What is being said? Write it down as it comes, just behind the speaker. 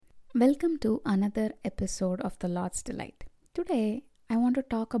Welcome to another episode of The Lord's Delight. Today, I want to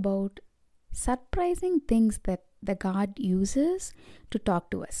talk about surprising things that the God uses to talk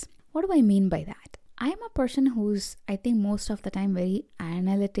to us. What do I mean by that? I am a person who's, I think, most of the time very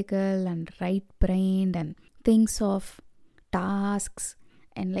analytical and right brained and thinks of tasks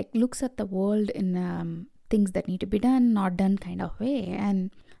and looks at the world in things that need to be done, not done kind of way.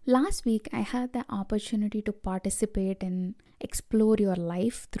 And last week, I had the opportunity to participate and explore your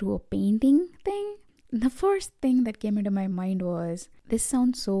life through a painting thing. The first thing that came into my mind was, this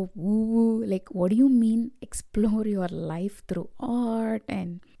sounds so woo-woo. What do you mean explore your life through art?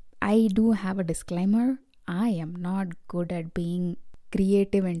 And I do have a disclaimer. I am not good at being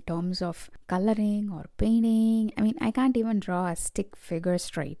creative in terms of coloring or painting. I can't even draw a stick figure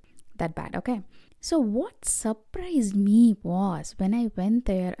straight. That bad, okay? So what surprised me was when I went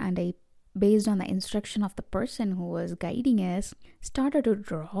there and I, based on the instruction of the person who was guiding us, started to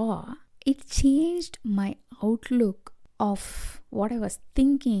draw. It changed my outlook of what I was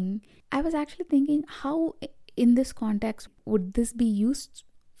thinking. I was actually thinking, how in this context would this be used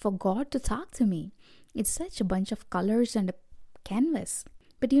for God to talk to me? It's such a bunch of colors and a canvas.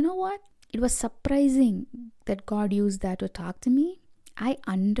 But you know what? It was surprising that God used that to talk to me. I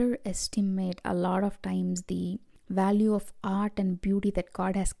underestimate a lot of times the value of art and beauty that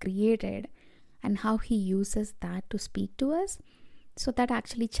God has created and how He uses that to speak to us. So that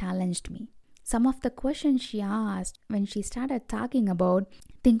actually challenged me. Some of the questions she asked when she started talking about,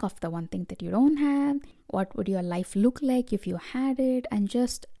 think of the one thing that you don't have, what would your life look like if you had it, and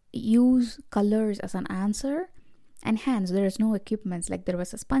just use colors as an answer. And hands, there is no equipments, there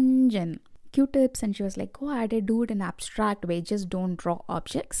was a sponge and Q-tips, and she was like, go ahead, do it in abstract way, just don't draw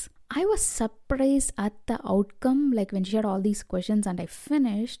objects. I was surprised at the outcome, when she had all these questions and I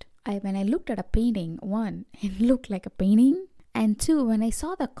finished. When I looked at a painting, one, it looked like a painting, and two, when I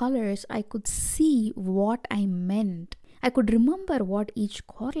saw the colors, I could see what I meant. I could remember what each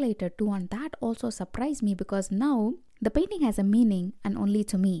correlated to, and that also surprised me because now the painting has a meaning and only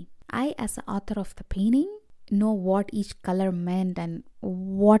to me. I, as the author of the painting, know what each color meant and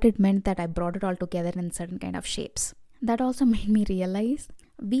what it meant that I brought it all together in certain kind of shapes. That also made me realize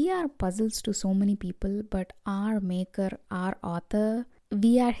we are puzzles to so many people, but our maker, our author,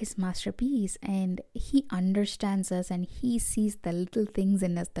 we are his masterpiece, and he understands us and he sees the little things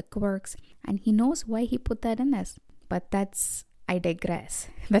in us, the quirks, and he knows why he put that in us. But I digress.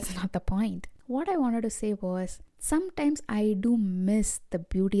 That's not the point. What I wanted to say was, sometimes I do miss the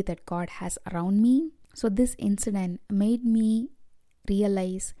beauty that God has around me. So this incident made me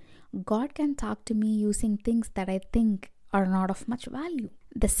realize God can talk to me using things that I think are not of much value.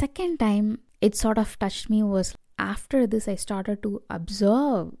 The second time it sort of touched me was after this I started to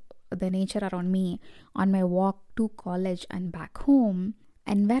observe the nature around me on my walk to college and back home.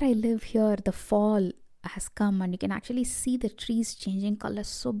 And where I live here, the fall has come and you can actually see the trees changing colors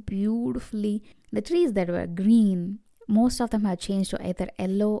so beautifully. The trees that were green, most of them have changed to either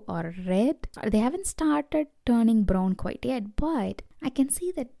yellow or red. They haven't started turning brown quite yet, but I can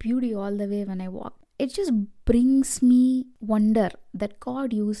see that beauty all the way when I walk. It just brings me wonder that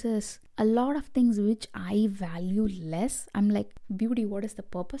God uses a lot of things which I value less. I'm like, beauty, what is the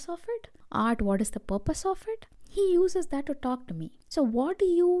purpose of it? Art, what is the purpose of it? He uses that to talk to me. So what do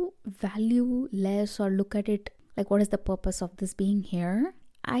you value less or look at it what is the purpose of this being here?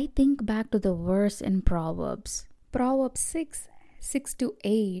 I think back to the verse in Proverbs. Proverbs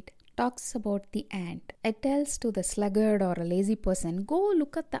 6:6-8 talks about the ant. It tells to the sluggard or a lazy person, go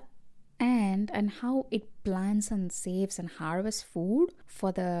look at the ant and how it plants and saves and harvests food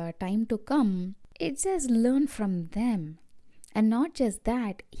for the time to come. It says learn from them. And not just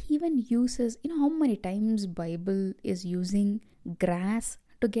that, he even uses, how many times Bible is using grass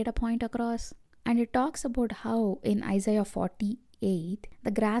to get a point across? And it talks about how in Isaiah 48,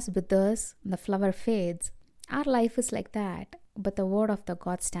 the grass withers, the flower fades. Our life is like that, but the word of the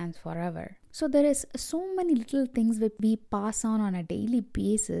God stands forever. So there is so many little things that we pass on a daily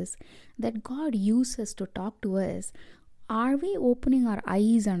basis that God uses to talk to us. Are we opening our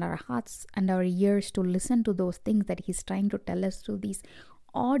eyes and our hearts and our ears to listen to those things that He's trying to tell us through these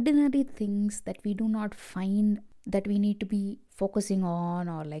ordinary things that we do not find that we need to be focusing on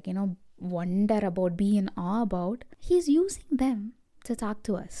or wonder about, be in awe about? He's using them to talk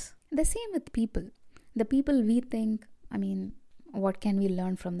to us. The same with people. The people we think, what can we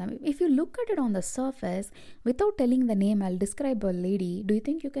learn from them? If you look at it on the surface, without telling the name, I'll describe a lady. Do you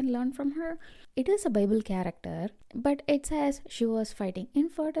think you can learn from her? It is a Bible character, but it says she was fighting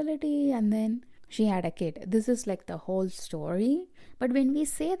infertility and then she had a kid. This is like the whole story. But when we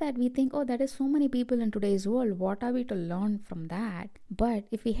say that, we think, oh, that is so many people in today's world. What are we to learn from that? But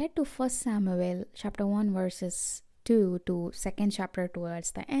if we head to 1 Samuel chapter 1 verses 2 to 2nd chapter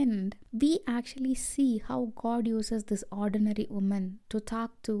towards the end, we actually see how God uses this ordinary woman to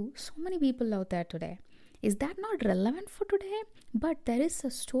talk to so many people out there today. Is that not relevant for today? But there is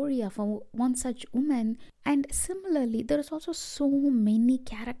a story of one such woman, and similarly, there is also so many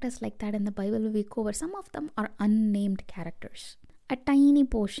characters like that in the Bible we cover. Some of them are unnamed characters. A tiny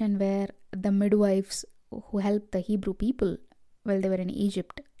portion where the midwives who helped the Hebrew people while they were in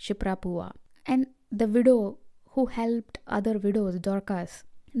Egypt, Shipra Pua, and the widow who helped other widows, Dorcas.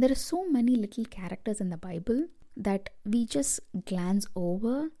 There are so many little characters in the Bible that we just glance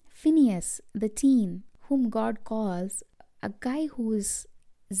over. Phineas, the teen, whom God calls a guy who is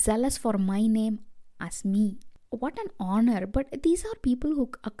zealous for my name as me. What an honor. But these are people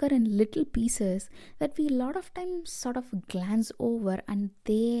who occur in little pieces that we a lot of times sort of glance over, and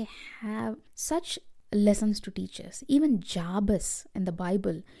they have such lessons to teach us. Even Jabez in the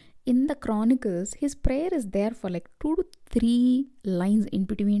Bible, in the Chronicles, his prayer is there for like 2 to 3 lines in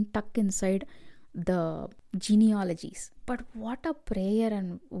between, tucked inside the genealogies. But what a prayer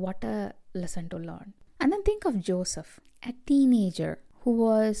and what a lesson to learn. And then think of Joseph, a teenager who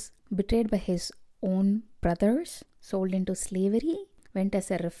was betrayed by his own brothers, sold into slavery, went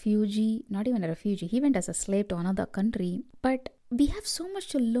as a refugee, not even a refugee, he went as a slave to another country. But we have so much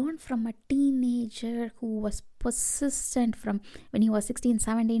to learn from a teenager who was persistent from when he was 16,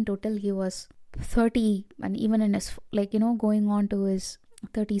 17 to till he was 30, and even in his, going on to his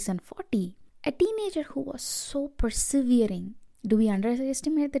 30s and 40. A teenager who was so persevering. Do we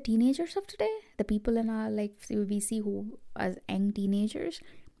underestimate the teenagers of today? The people in our life we see who as young teenagers.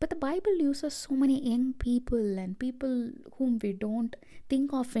 But the Bible uses so many young people and people whom we don't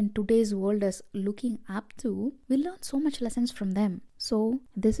think of in today's world as looking up to. We learn so much lessons from them. So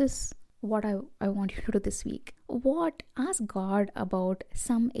this is what I want you to do this week. Ask God about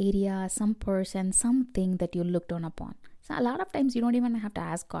some area, some person, something that you looked on upon. So a lot of times you don't even have to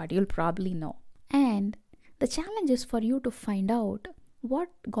ask God. You'll probably know. And the challenge is for you to find out what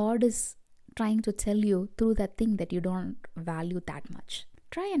God is trying to tell you through that thing that you don't value that much.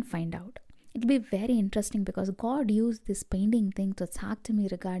 Try and find out. It'll be very interesting because God used this painting thing to talk to me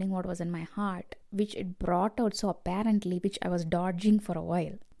regarding what was in my heart, which it brought out so apparently, which I was dodging for a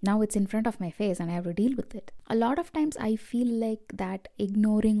while. Now it's in front of my face and I have to deal with it. A lot of times I feel like that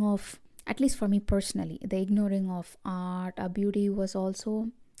ignoring of, at least for me personally, the ignoring of art, beauty was also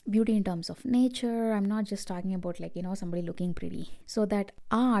beauty in terms of nature. I'm not just talking about somebody looking pretty. So that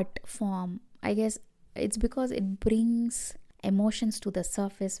art form, I guess it's because it brings emotions to the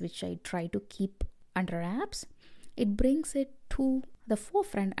surface, which I try to keep under wraps. It brings it to the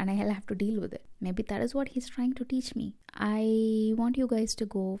forefront and I'll have to deal with it. Maybe that is what he's trying to teach me. I want you guys to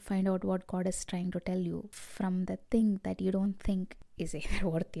go find out what God is trying to tell you from the thing that you don't think is either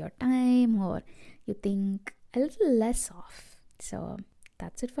worth your time or you think a little less of. So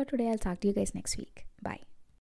that's it for today. I'll talk to you guys next week. Bye.